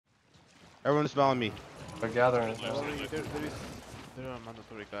Everyone is smelling me. They're gathering. There are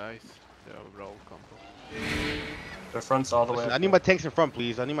mandatory guys. They are roll combo. Their front's all the way Listen, up. I need my tanks in front,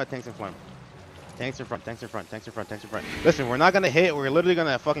 please. I need my tanks in front. Tanks in front, tanks in front, tanks in front, tanks in front. Listen, we're not gonna hit. We're literally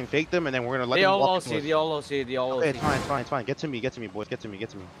gonna fucking fake them, and then we're gonna let them walk into us. They all see. Okay, it's fine, it's fine, it's fine. Get to me, boys. Get to me.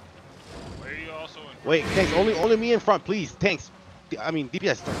 Where are you also in? Wait, tanks. Only me in front, please. Tanks. I mean,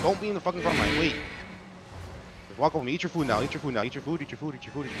 DPS. Don't be in the fucking front line. Wait. Just walk over me. Eat your food now. Eat your food.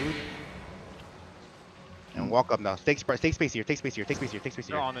 And walk up now. Take space here.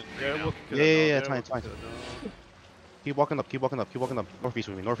 They're on it. Yeah, it's fine. Keep walking up. Northeast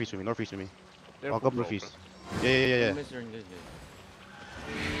with me. Walk up northeast. Yeah.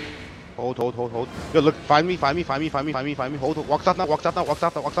 Hold. Yo, look, find me. Hold. Walks off now. Walks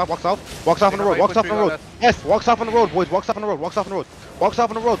off on the road. Yes, walks off on the road, boys. Walks off on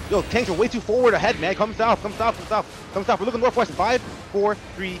the road. Yo, tanks are way too forward ahead, man. Come south. We're looking northwest. 5, 4,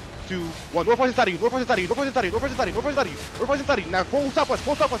 3, 2, 1. Northwest inside of you. Now full southwest.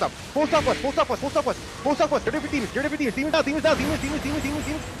 Full southwest. They're different demons. Demons down.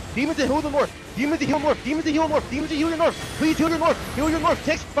 Demons to heal the north. Demons to heal your north. Please heal your north.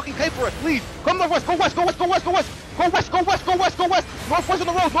 Tanks fucking kite for us, please. Come northwest. Go west. Northwest on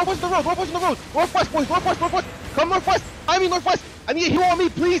the road. Northwest, boys. Northwest. Come northwest. I mean northwest. I need a heal on me,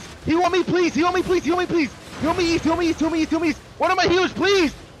 please. Heal me east. Heal me east. One of my healers,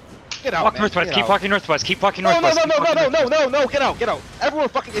 please. Get out, Walk man. northwest. Keep walking northwest. No. Get out. Everyone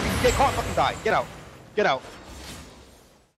fucking, if you get caught, fucking die. Get out.